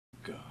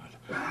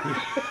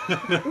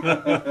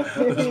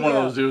It's one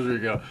of those deals where you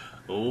go,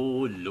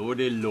 oh,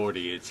 lordy,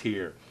 lordy, it's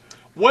here.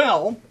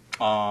 Well,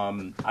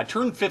 I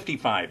turned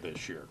 55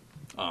 this year.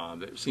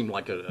 It seemed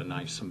like a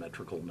nice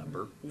symmetrical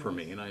number for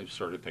me, and I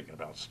started thinking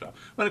about stuff.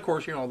 But of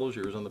course, all those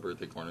years on the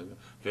birthday corner,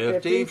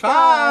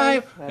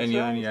 55, and you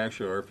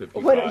actually are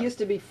 55. When it used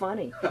to be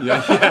funny.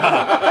 Yeah.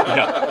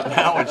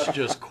 Now it's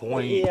just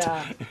quaint.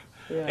 Yeah.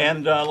 Yeah.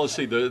 And let's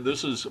see,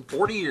 this is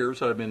 40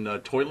 years I've been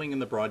toiling in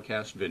the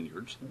broadcast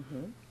vineyards.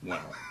 Well,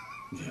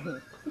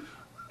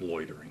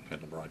 loitering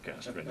in the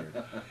broadcast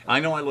vineyard. I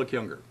know I look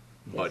younger,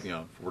 but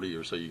 40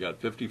 years. So you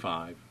got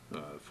 55,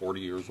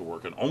 40 years of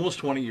working, almost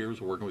 20 years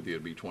of working with you.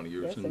 It'd be 20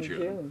 years in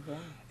June. Yeah.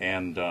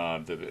 And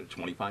the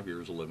 25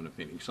 years of living at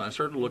Phoenix. So I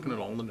started looking at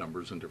all the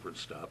numbers and different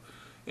stuff,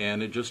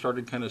 and it just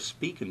started kind of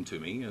speaking to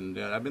me. And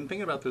I've been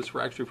thinking about this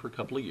for a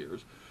couple of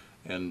years.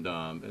 And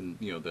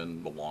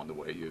then along the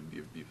way you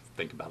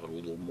think about it a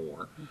little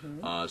more.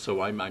 So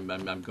I'm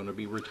going to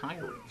be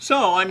retiring.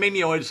 So I mean,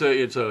 it's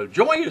a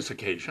joyous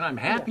occasion. I'm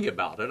happy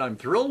about it. I'm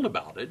thrilled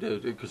about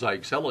it because I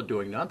excel at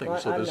doing nothing. Well,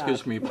 so I'm this not.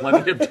 gives me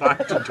plenty of time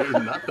to do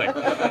nothing.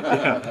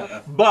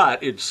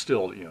 But it's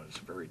still it's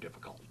very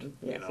difficult.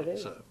 Yes, it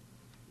is. So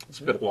it's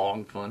been a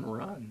long, fun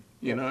run.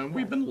 And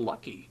we've been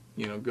lucky.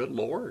 Good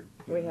Lord.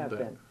 We have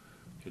been.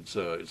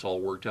 It's all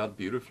worked out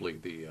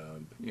beautifully.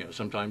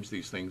 Sometimes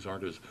these things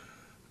aren't as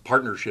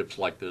partnerships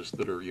like this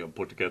that are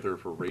put together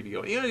for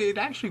radio. It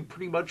actually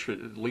pretty much,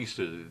 at least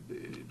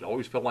it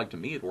always felt like to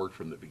me it worked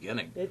from the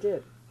beginning. It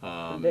did.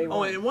 And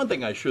one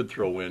thing I should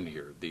throw in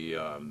here,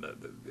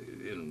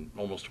 in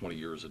almost 20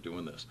 years of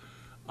doing this,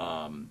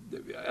 I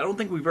don't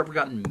think we've ever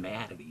gotten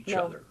mad at each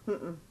other.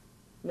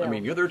 No. I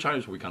mean, there are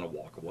times we kind of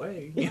walk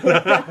away.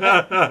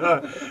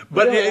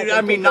 But,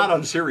 I mean, not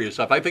on serious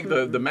stuff. I think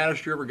the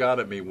maddest you ever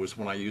got at me was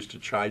when I used to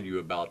chide you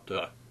about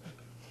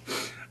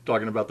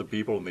talking about the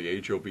people in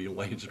the HOV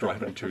lanes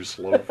driving too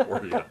slow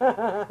for you.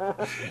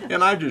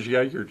 And I just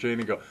yank your chain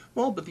and go,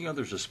 well, but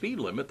there's a speed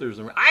limit. I know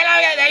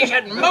they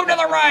should move to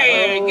the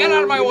right. Get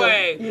out of my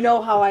way. You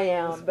know how I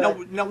am.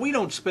 But... Now, we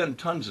don't spend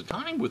tons of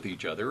time with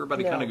each other.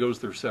 Everybody kind of goes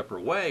their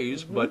separate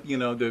ways. But,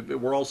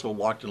 we're also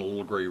locked in a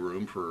little gray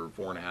room for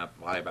 4.5,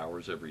 5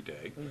 hours every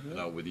day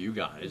with you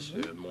guys,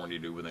 more than you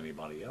do with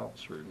anybody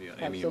else or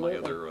any of my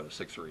other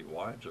 6 or 8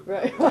 wives.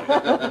 Right.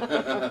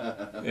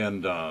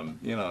 And,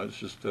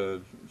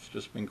 it's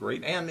just been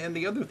great. And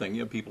the other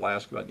thing, people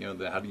ask about,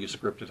 how do you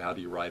script it? How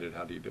do you write it?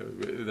 How do you do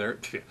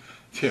it?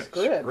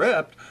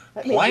 Script.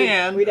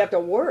 Plan. We'd have to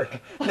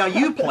work. Now,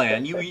 you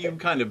plan. You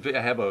kind of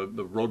have a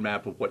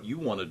roadmap of what you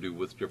want to do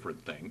with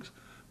different things.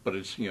 But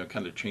it's,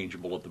 kind of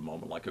changeable at the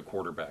moment, like a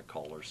quarterback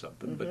call or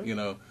something. But,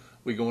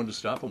 we go into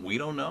stuff and we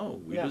don't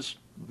know. We just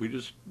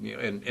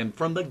and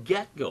from the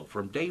get-go,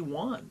 from day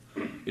one,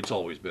 it's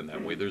always been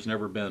that way. There's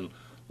never been,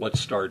 let's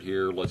start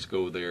here, let's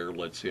go there,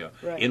 let's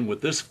in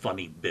with this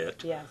funny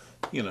bit. Yes.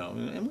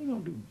 And we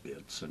don't do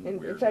bits and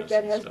in fact,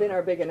 that has been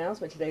our big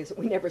announcement today, is that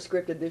we never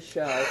scripted this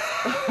show.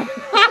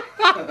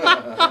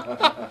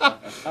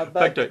 In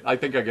fact, I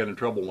think I got in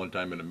trouble one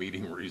time in a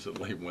meeting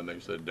recently when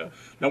they said,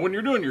 now when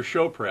you're doing your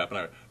show prep, and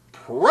I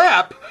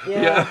prep?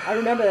 Yeah, I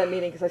remember that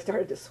meeting because I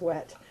started to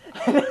sweat.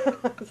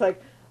 It's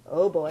like,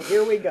 oh boy,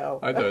 here we go.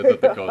 I thought they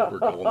were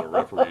calling the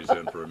referees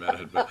in for a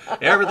minute, but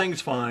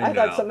everything's fine I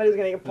now. thought somebody was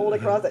going to get pulled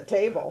across a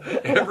table.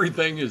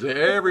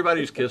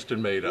 Everybody's kissed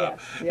and made up.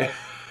 Yes.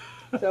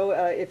 So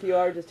if you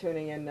are just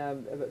tuning in,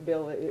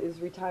 Bill is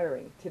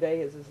retiring.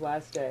 Today is his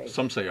last day.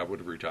 Some say I would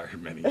have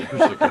retired many years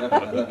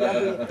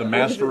ago. The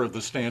master of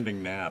the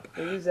standing nap.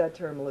 We use that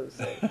term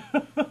loosely.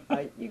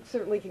 You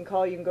certainly can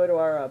call. You can go to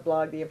our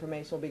blog. The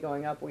information will be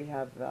going up. We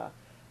have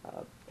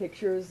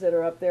pictures that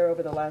are up there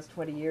over the last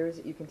 20 years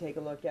that you can take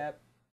a look at.